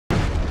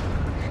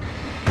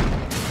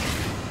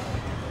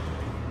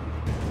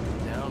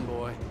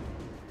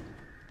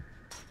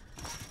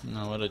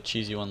No, what a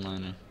cheesy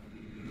one-liner.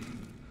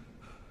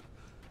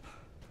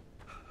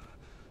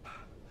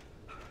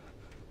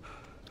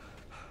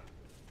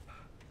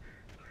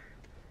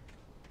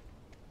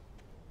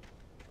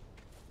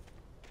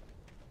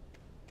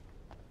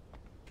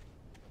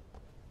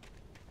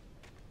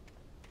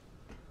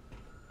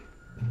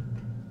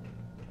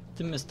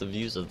 Didn't miss the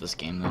views of this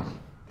game though.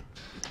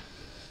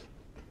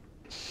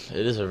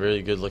 It is a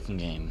really good looking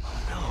game.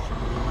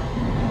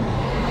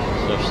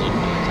 Especially from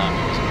the time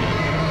it was made.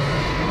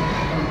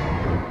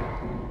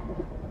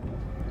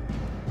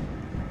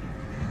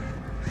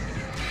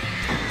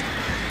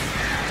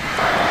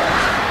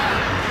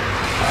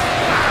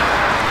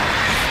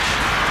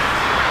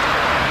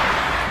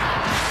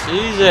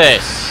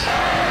 Jesus!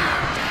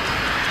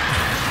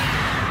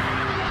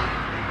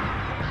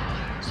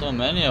 So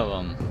many of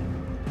them.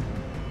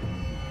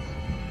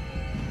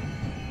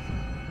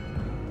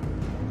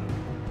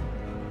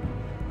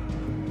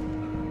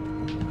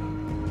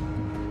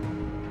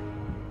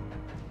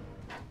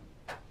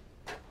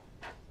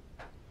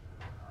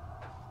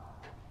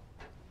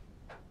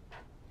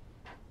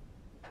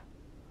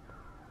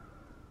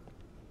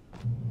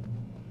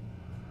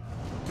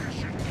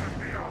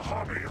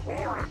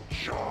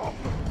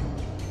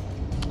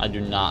 I do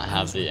not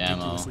have the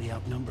ammo.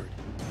 Outnumbered.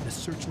 The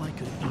searchlight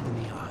could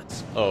even the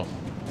odds. Oh,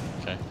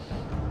 okay.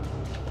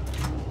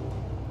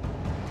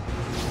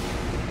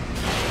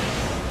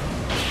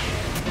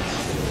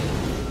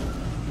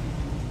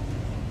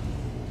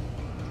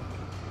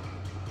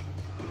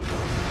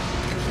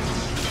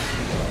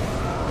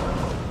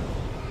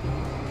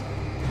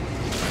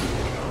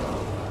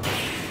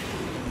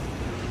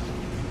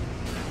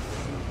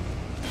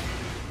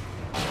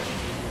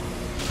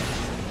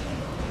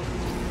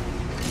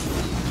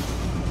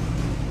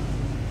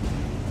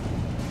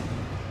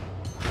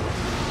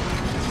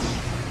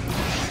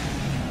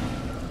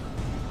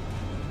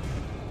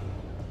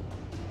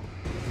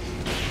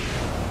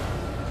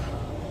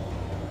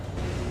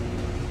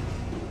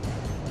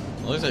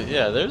 Looks like,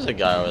 yeah, there's a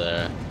guy over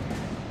there.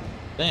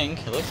 I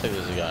think it looks like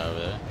there's a guy over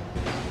there.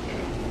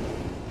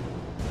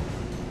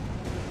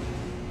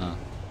 Huh.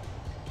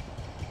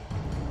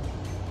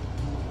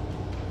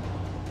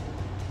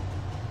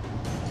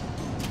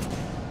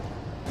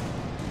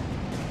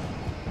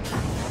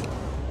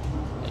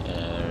 Yeah,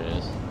 there it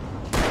is.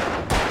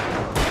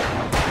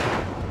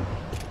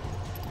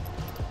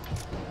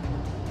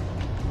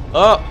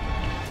 Oh!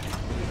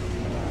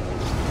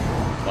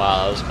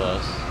 Wow, that was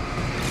close.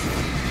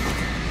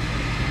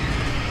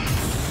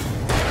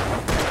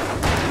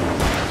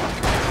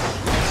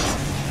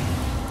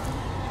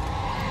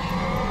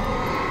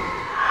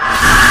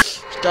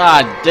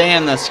 God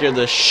damn, that scared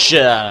the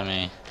shit out of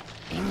me.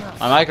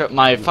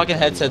 My fucking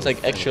headset's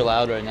like extra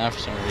loud right now for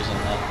some reason.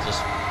 That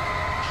just,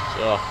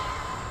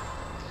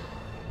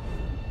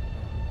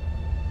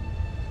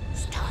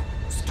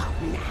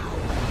 Stop now.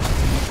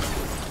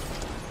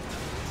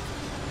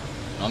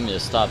 You want me to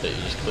stop it?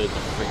 You just cleared the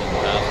freaking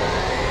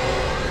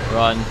path.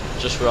 Run,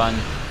 just run.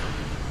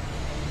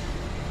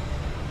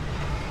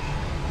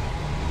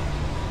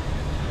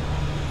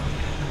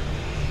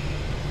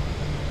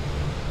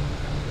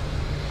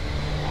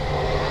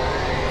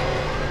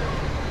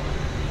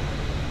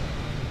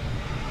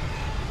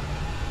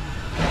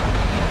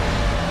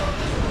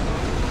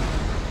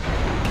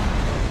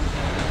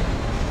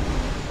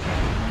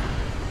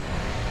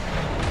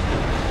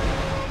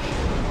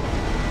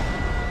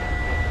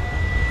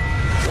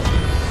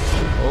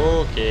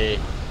 Okay.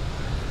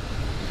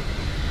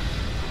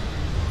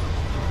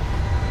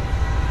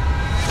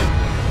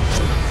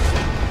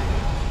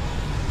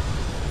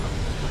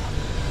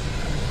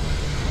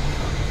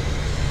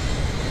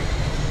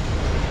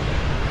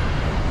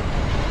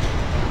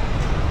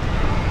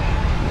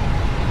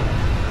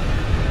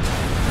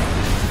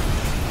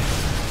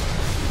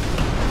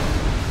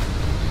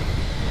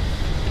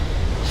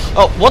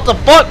 Oh, what the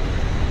fuck?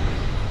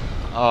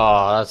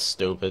 Oh, that's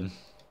stupid.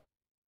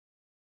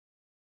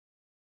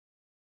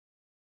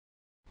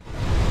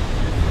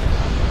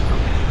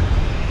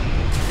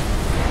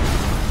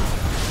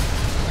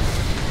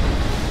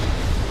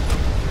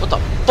 What the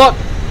fuck?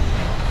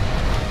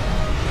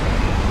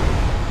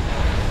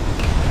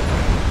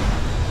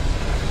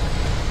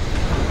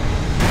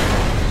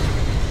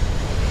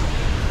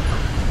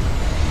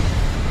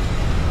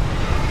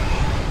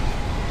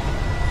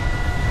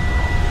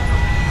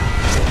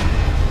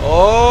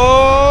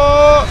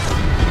 Oh!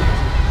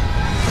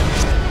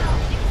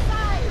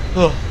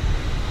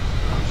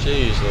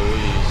 Jeez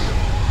Louise.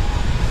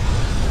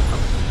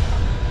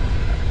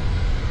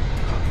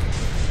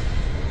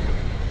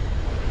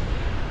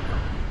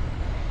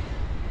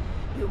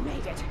 You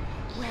made it.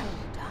 Well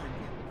done.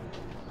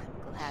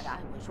 I'm glad I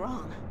was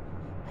wrong.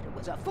 But it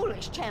was a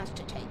foolish chance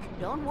to take.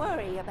 Don't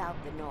worry about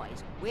the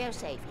noise. We're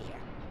safe here.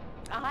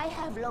 I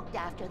have looked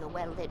after the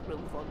well-lit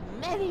room for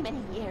many,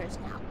 many years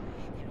now.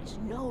 There is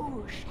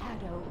no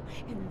shadow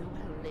in the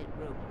well-lit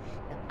room.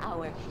 The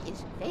power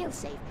is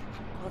fail-safe,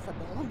 and all the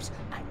bulbs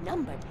are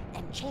numbered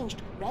and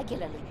changed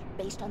regularly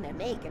based on their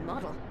make and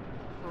model.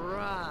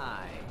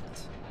 Right.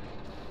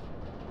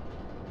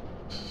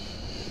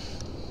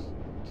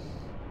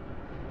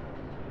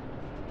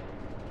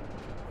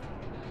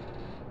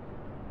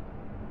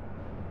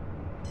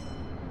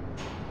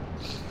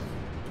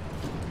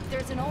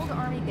 It's an old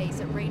army base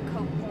at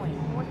Raincoat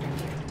Point, north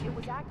of here. It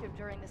was active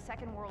during the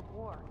Second World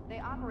War. They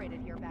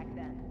operated here back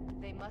then.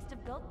 They must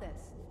have built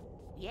this.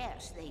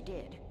 Yes, they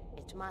did.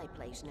 It's my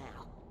place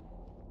now.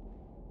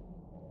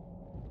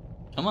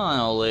 Come on,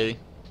 old lady.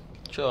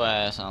 Get your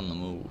ass on the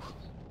move.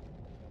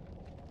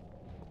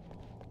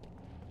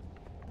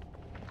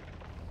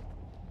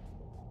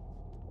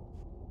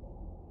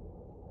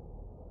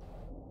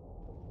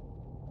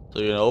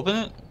 So you're gonna open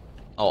it?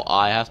 Oh,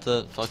 I have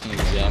to fucking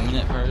examine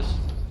it first?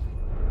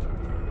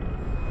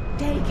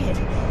 Take it,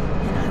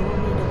 and I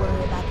won't need to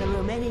worry about the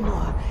room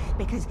anymore,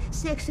 because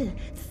 6 and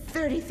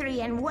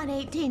 33 and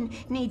 118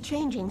 need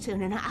changing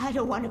soon, and I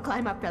don't want to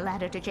climb up the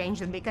ladder to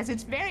change them because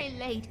it's very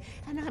late,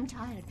 and I'm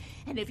tired.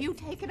 And if you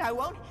take it, I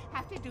won't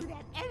have to do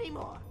that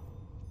anymore.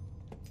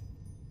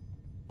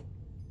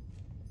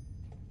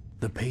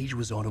 The page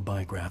was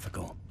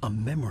autobiographical, a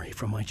memory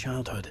from my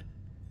childhood.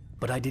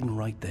 But I didn't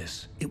write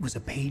this. It was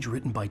a page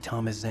written by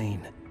Thomas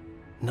Zane.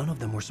 None of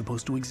them were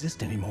supposed to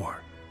exist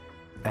anymore.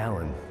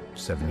 Alan,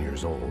 7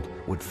 years old,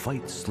 would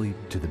fight sleep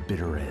to the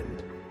bitter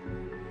end.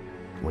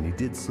 When he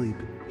did sleep,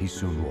 he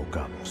soon woke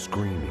up,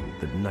 screaming,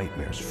 the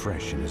nightmares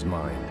fresh in his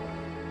mind.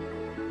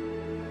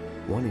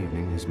 One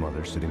evening, his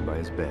mother, sitting by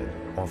his bed,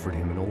 offered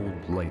him an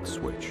old light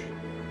switch.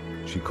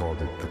 She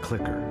called it the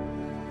clicker,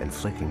 and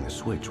flicking the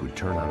switch would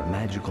turn on a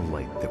magical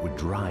light that would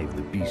drive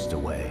the beast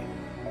away.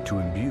 To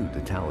imbue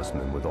the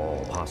talisman with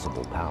all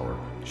possible power,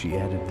 she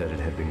added that it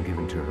had been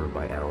given to her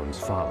by Alan's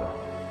father.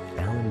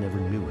 Alan never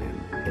knew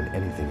him, and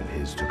anything of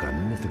his took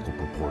on mythical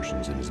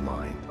proportions in his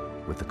mind.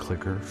 With the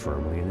clicker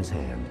firmly in his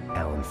hand,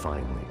 Alan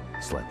finally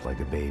slept like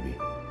a baby.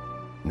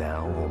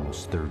 Now,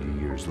 almost 30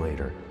 years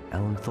later,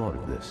 Alan thought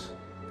of this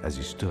as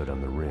he stood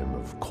on the rim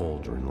of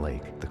Cauldron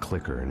Lake, the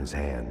clicker in his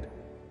hand.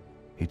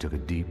 He took a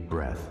deep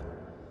breath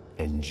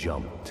and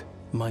jumped.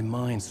 My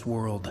mind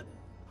swirled.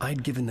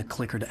 I'd given the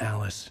clicker to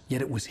Alice,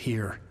 yet it was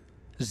here.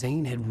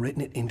 Zane had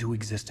written it into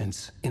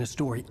existence, in a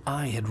story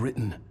I had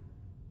written.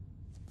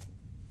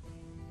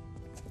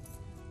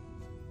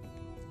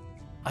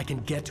 I can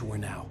get to her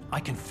now. I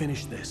can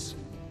finish this.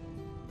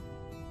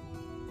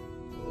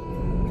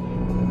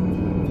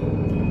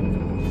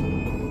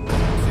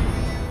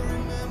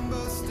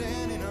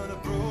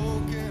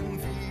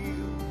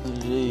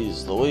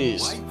 Jeez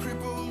Louise.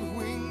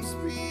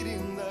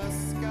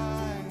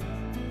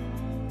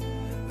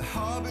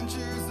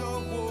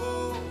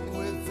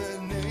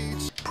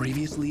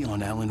 Previously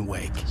on Alan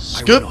Wake,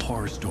 Skip. I wrote a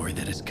horror story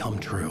that has come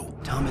true.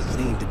 Thomas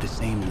Zane did the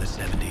same in the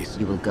 70s.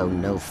 You will go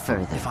no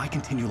further. If I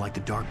continue like the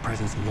Dark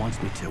Presence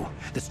wants me to,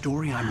 the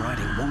story I'm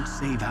writing won't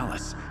save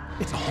Alice.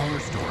 It's a horror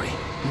story.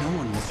 No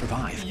one will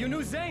survive. You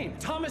knew Zane!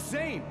 Thomas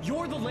Zane!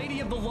 You're the Lady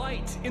of the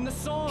Light in the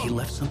song! He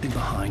left something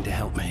behind to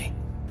help me.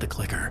 The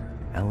clicker.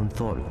 Alan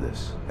thought of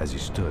this as he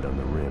stood on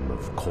the rim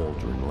of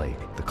Cauldron Lake,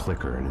 the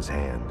clicker in his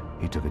hand.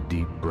 He took a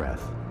deep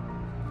breath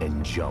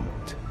and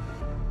jumped.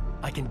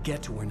 I can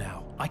get to her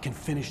now. I can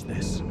finish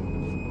this.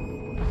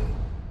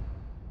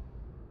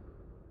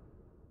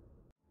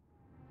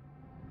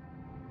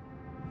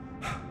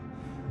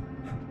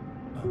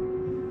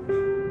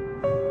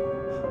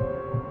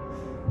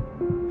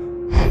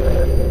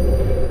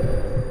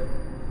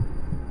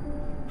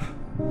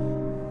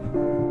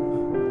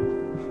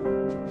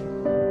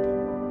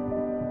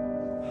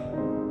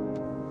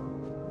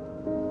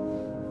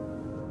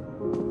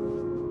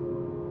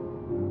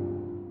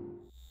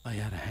 I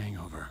had a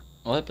hangover.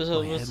 What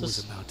episode My was head this?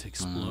 was about to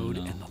explode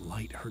and the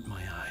light hurt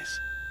my eyes.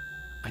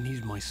 I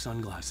needed my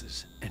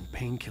sunglasses and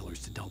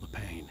painkillers to dull the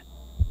pain.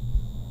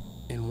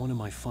 In one of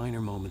my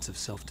finer moments of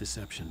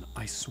self-deception,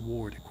 I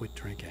swore to quit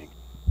drinking.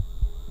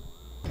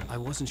 I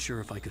wasn't sure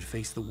if I could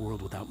face the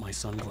world without my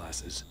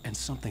sunglasses and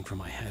something for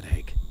my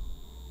headache.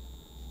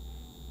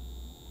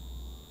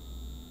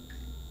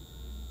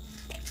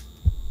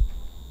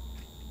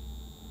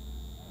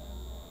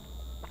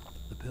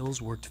 The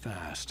pills worked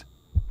fast.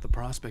 The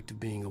prospect of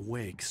being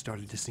awake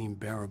started to seem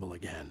bearable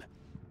again.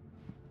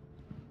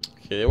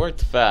 Okay, they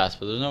worked fast,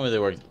 but there's no way they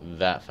worked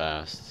that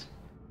fast.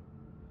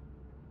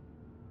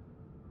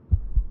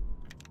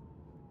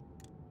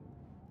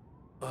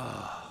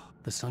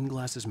 The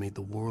sunglasses made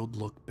the world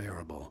look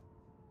bearable.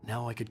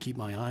 Now I could keep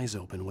my eyes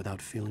open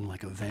without feeling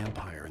like a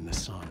vampire in the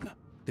sun.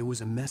 There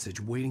was a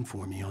message waiting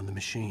for me on the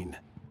machine.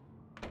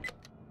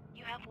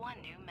 You have one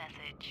new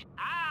message.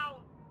 Ow!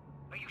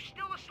 Are you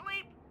still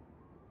asleep?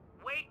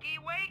 Wakey,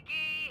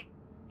 wakey!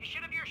 You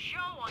should have your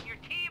show on your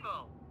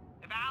TiVo.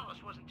 If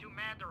Alice wasn't too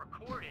mad to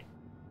record it.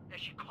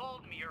 She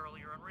called me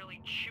earlier and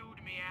really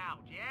chewed me out.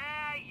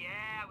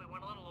 Yeah, we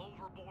went a little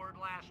overboard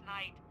last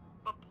night.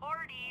 But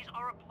parties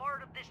are a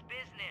part of this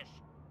business.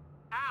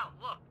 Al,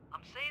 look,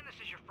 I'm saying this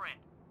as your friend.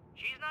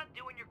 She's not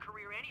doing your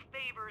career any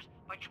favors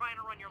by trying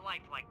to run your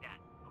life like that,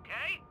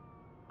 okay?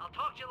 I'll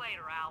talk to you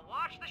later, Al.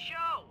 Watch the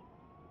show.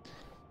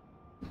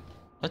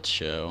 What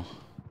show?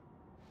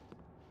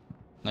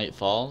 Night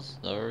Falls? Is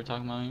that what we're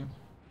talking about here?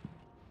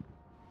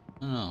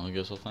 I don't know, I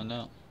guess we'll find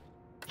out.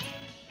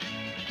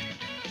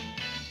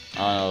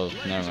 Oh,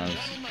 never mind.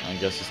 I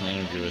guess it's an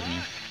interview with me.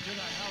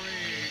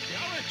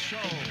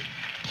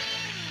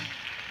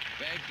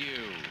 you.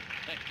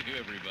 Thank you,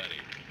 everybody.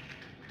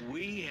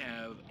 We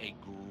have a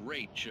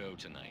great show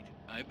tonight.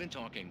 I've been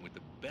talking with the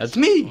That's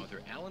me. best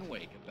author, Alan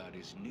Wake, about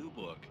his new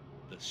book,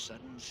 The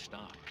Sudden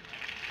Stop.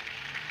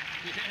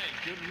 Yeah,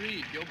 good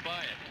read. Go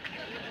buy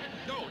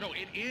it. No,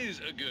 it is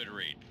a good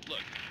read. Look,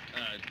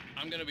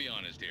 I'm gonna be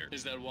honest here.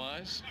 Is that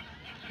wise?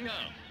 No,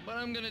 but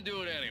I'm gonna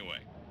do it anyway.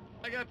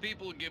 I got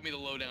people who give me the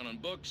lowdown on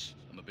books.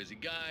 I'm a busy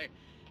guy.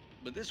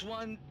 But this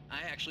one, I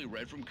actually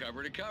read from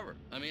cover to cover.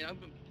 I mean,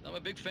 I'm a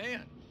big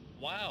fan.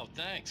 Wow,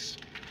 thanks.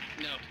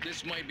 Now,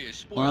 this might be a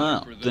spoiler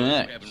Wow, for those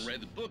thanks. who haven't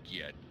read the book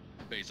yet.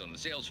 Based on the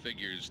sales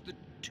figures, the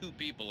 2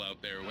 people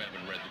out there who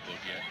haven't read the book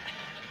yet.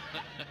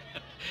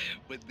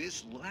 But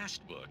this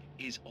last book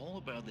is all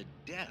about the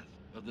death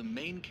of the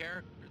main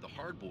character, the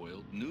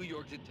hard-boiled New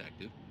York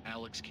detective,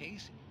 Alex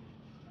Casey.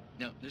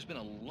 Now, there's been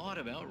a lot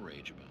of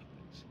outrage about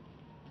this.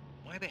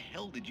 Why the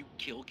hell did you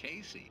kill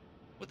Casey?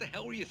 What the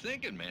hell were you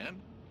thinking,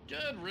 man?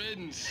 Good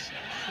riddance.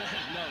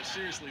 No,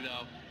 seriously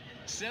though.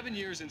 7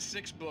 years and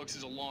 6 books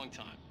is a long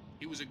time.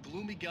 He was a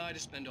gloomy guy to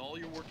spend all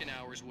your working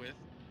hours with,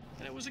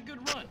 and it was a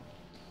good run.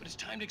 But it's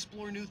time to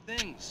explore new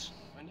things.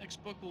 My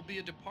next book will be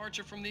a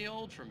departure from the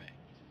old for me.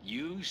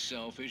 You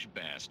selfish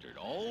bastard,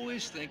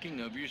 always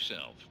thinking of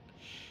yourself.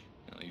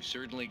 Well, you've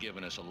certainly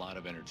given us a lot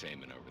of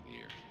entertainment over the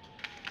years.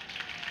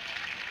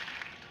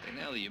 And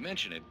now that you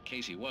mention it,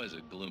 Casey was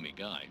a gloomy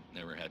guy.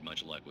 Never had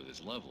much luck with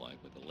his love life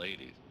with the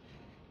ladies.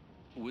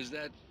 Was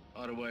that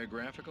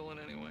autobiographical in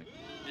any way?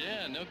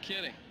 Yeah, no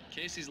kidding.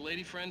 Casey's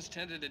lady friends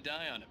tended to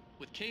die on him.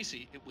 With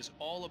Casey, it was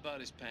all about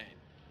his pain.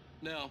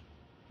 No,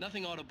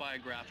 nothing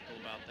autobiographical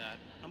about that.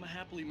 I'm a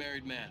happily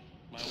married man.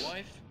 My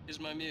wife is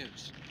my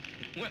muse.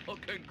 Well,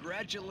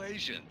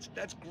 congratulations.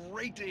 That's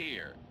great to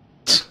hear.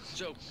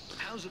 So,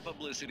 how's the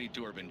publicity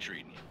tour been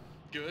treating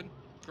you? Good,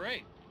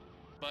 great.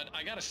 But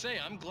I gotta say,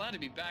 I'm glad to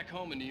be back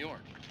home in New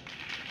York.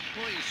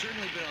 Well, you've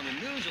certainly been on the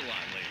news a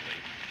lot lately.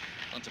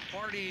 Lots of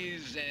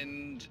parties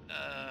and,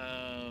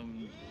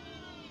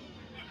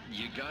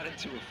 you got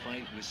into a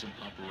fight with some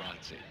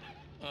paparazzi.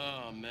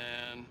 Oh,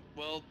 man.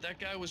 Well, that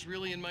guy was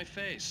really in my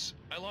face.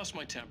 I lost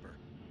my temper.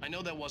 I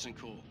know that wasn't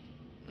cool.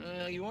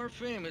 You are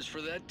famous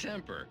for that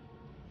temper.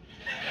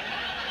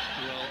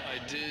 Well,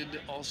 I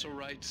did also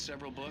write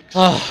several books.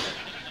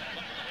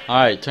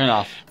 Alright, turn it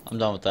off. I'm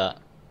done with that.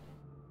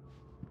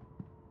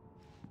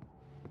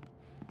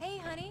 Hey,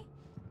 honey.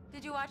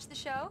 Did you watch the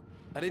show?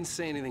 I didn't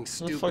say anything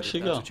stupid fuck if she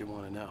that's go? what you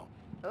want to know.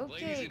 Ladies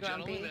Okay, and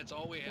gentlemen, Grumpy. that's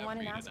all we have You want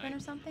for an you aspirin tonight. or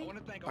something? I want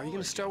to thank Are all you our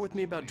gonna start guests, with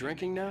me about including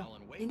drinking now?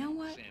 Alan Wake, You know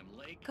what? Sam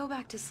Lake. Go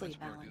back to Let's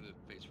sleep, work Alan. through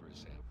the face for a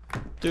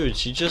Sam. Dude,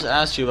 she just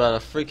asked you about a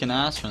freaking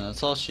aspirin.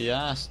 That's all she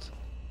asked.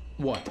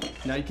 What?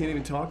 Now you can't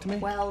even talk to me?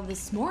 Well,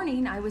 this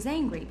morning I was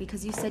angry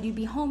because you said you'd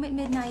be home at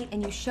midnight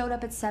and you showed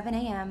up at 7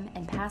 a.m.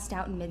 and passed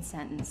out in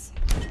mid-sentence.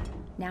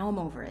 Now I'm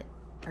over it.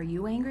 Are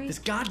you angry? This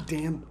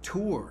goddamn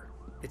tour.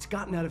 It's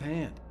gotten out of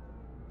hand.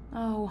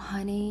 Oh,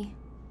 honey.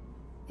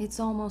 It's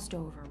almost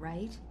over,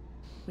 right?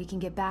 We can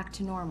get back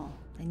to normal.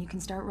 Then you can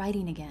start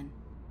writing again.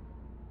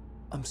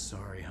 I'm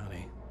sorry,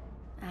 honey.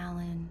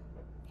 Alan,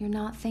 you're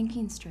not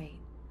thinking straight.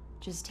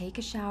 Just take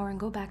a shower and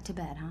go back to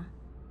bed, huh?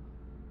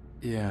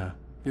 Yeah,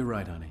 you're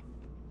right, honey.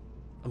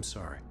 I'm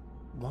sorry.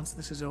 Once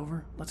this is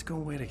over, let's go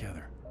away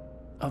together.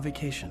 A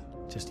vacation.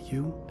 Just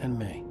you and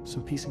me.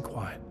 Some peace and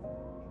quiet.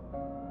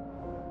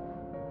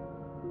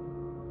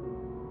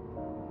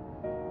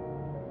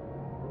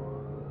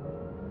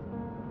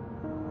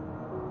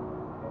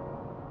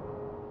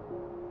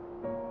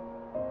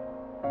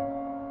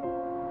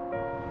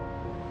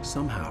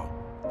 Somehow,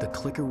 the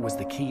clicker was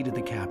the key to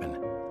the cabin.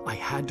 I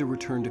had to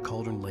return to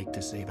Cauldron Lake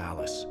to save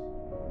Alice.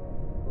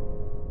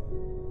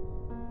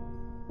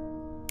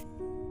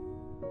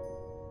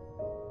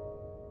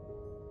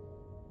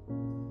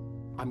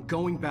 I'm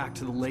going back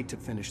to the lake to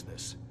finish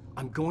this.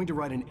 I'm going to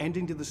write an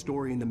ending to the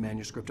story in the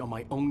manuscript on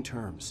my own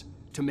terms,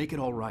 to make it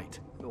all right.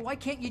 Why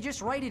can't you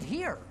just write it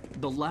here?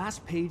 The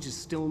last page is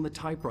still in the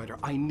typewriter.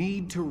 I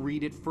need to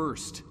read it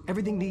first.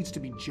 Everything needs to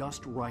be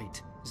just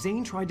right.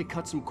 Zane tried to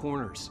cut some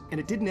corners, and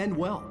it didn't end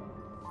well.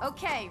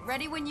 Okay,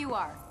 ready when you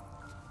are.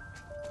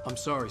 I'm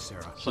sorry,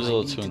 Sarah. She's but a little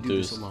I need too to do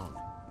this enthused. alone.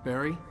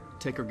 Barry,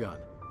 take her gun.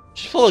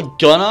 She pulled a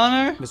gun on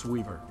her? Miss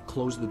Weaver,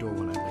 close the door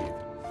when I leave.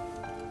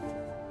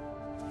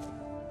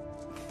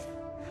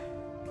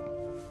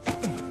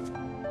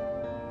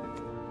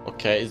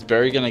 Okay, is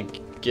Barry gonna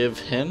give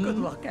him Good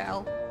luck,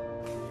 Al.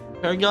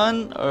 her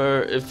gun?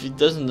 Or if he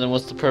doesn't, then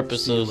what's the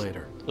purpose See you of,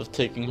 later. of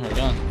taking her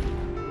gun?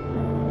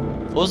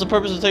 What was the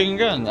purpose of taking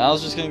her gun?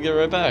 Al's just gonna give it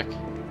right back.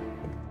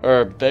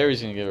 Or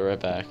Barry's gonna give it right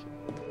back.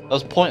 That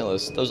was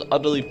pointless. That was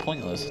utterly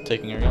pointless,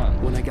 taking her gun.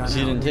 When I got 'Cause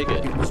he out, didn't take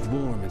it. It was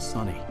warm and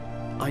sunny.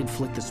 I'd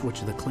flicked the switch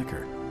of the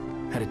clicker.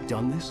 Had it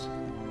done this?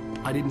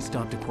 I didn't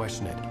stop to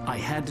question it. I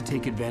had to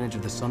take advantage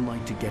of the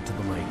sunlight to get to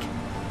the lake.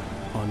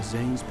 On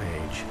Zane's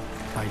page,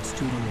 I'd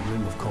stood on the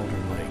rim of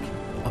Cauldron Lake,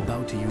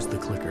 about to use the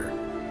clicker.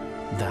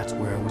 That's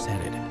where I was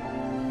headed.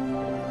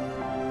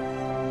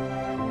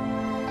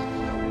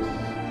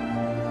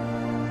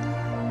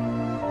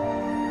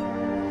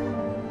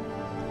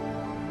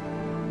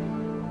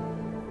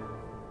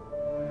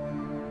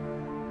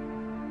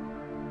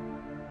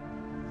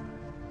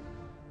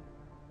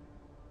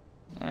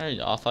 Alright,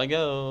 off I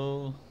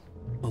go.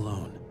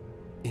 Alone,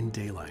 in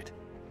daylight,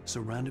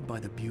 surrounded by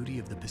the beauty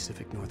of the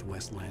Pacific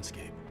Northwest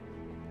landscape.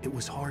 It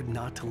was hard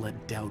not to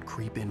let doubt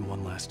creep in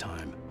one last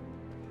time.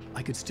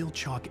 I could still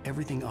chalk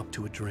everything up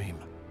to a dream,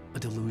 a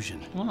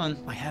delusion. Come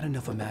on. I had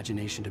enough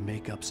imagination to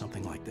make up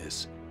something like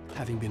this,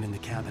 having been in the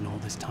cabin all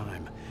this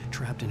time,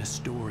 trapped in a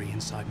story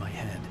inside my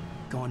head,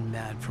 gone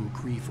mad from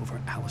grief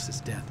over Alice's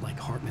death like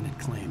Hartman had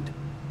claimed.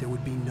 There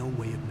would be no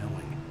way of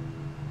knowing.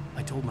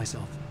 I told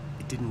myself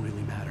it didn't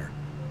really matter.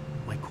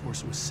 My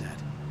course was set.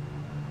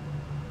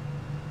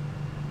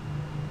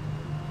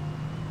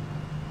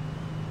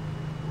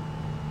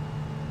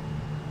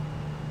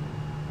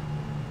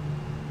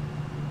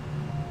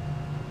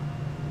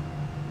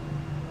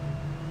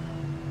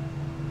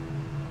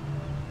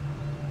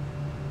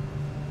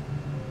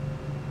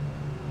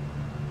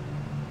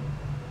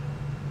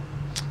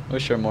 I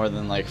wish there were more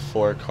than like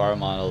 4 car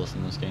models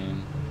in this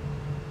game.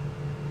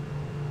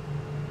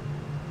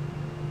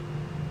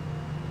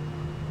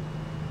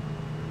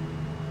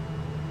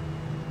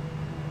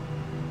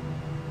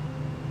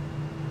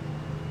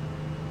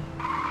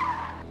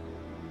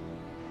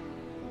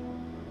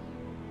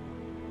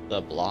 Is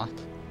that blocked?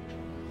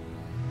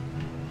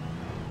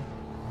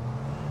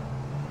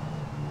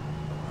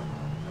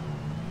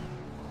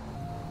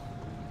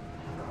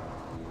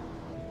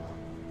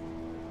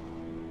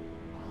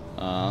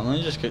 Let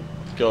me just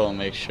go and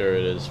make sure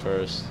it is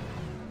first.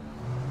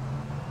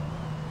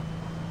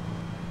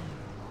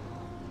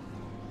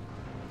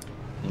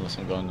 Unless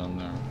I'm going down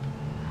there.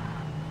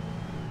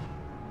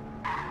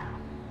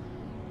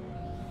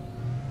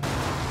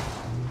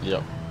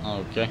 Yep,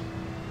 okay.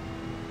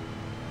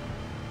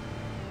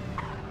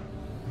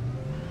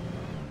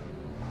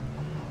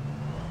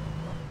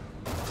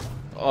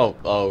 Oh,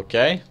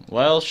 okay.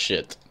 Well,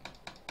 shit.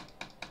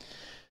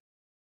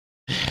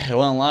 It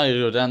won't allow you to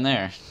go down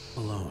there.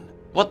 Alone.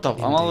 What the?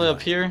 I'm all the way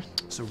up here?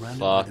 Surrounded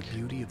Fuck. by the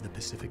beauty of the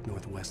Pacific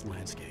Northwest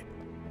landscape.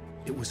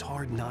 It was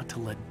hard not to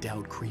let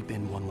doubt creep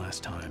in one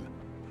last time.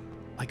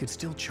 I could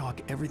still chalk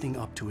everything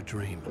up to a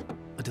dream,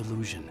 a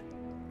delusion.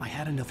 I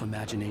had enough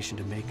imagination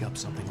to make up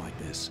something like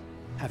this,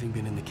 having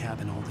been in the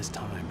cabin all this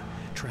time,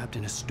 trapped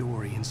in a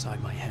story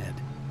inside my head,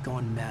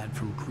 gone mad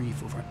from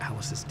grief over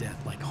Alice's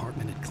death like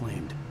Hartman had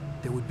claimed.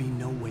 There would be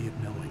no way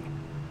of knowing.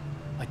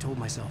 I told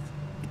myself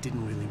it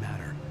didn't really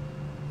matter.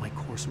 My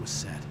course was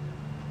set.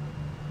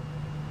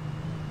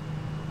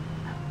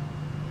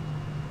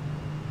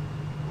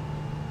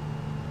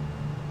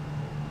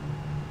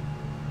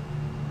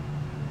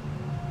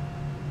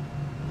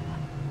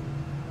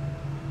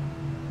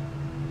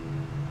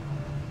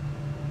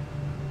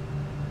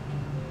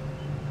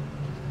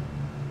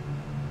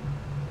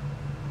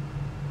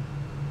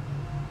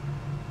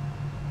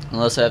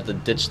 Unless I have to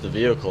ditch the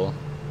vehicle.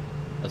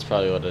 That's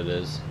probably what it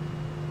is.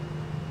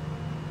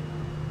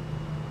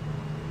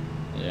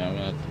 Yeah, I'm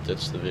gonna have to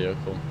ditch the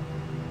vehicle.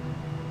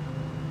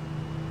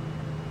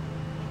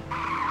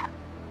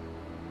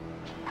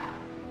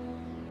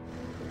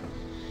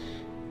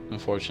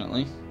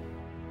 Unfortunately.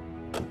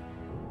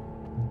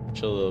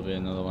 Sure, there'll be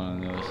another one on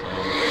the other side.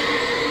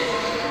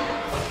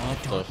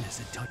 What the Darkness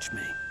had touched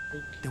me.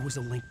 There was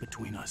a link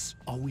between us.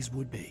 Always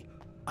would be.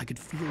 I could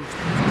feel it.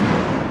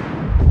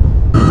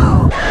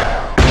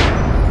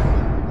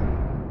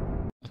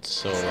 That's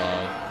so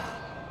loud.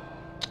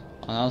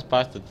 Oh, now it's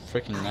back to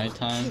freaking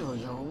nighttime. Kill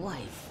your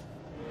wife.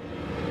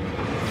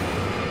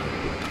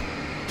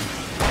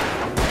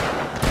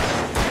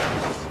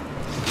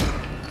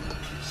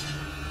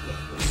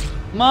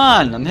 Come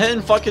on! I'm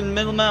hitting fucking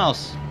middle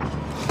mouse.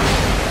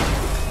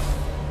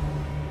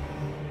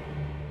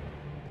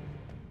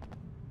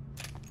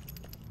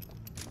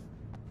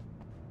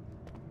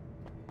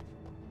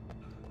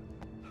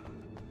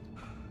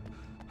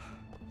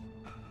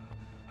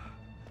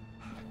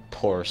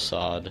 Poor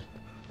sod.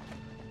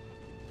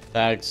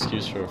 Bad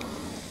excuse for a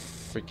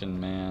freaking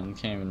man.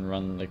 Can't even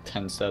run like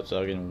 10 steps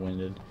without getting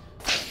winded.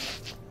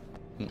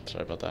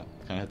 Sorry about that.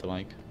 Can I hit the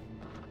mic?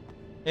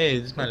 Hey,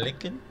 this is my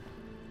Lincoln.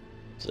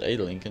 It's a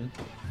Lincoln.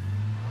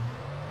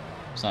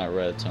 It's not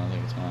red, so I don't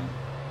think it's mine.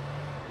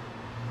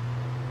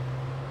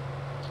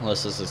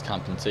 Unless this is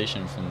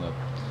compensation from the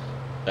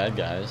bad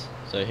guys.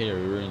 Say, here,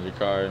 we ruined your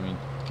car. I mean,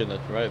 good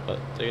enough, right?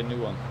 But take a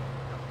new one.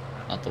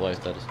 Not the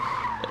wife, that is.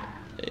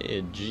 Hey,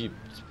 a Jeep.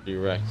 It's pretty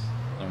wrecked.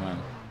 Never mind.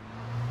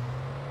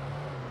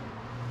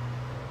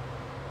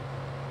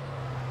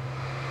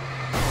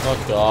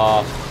 Fuck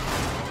off.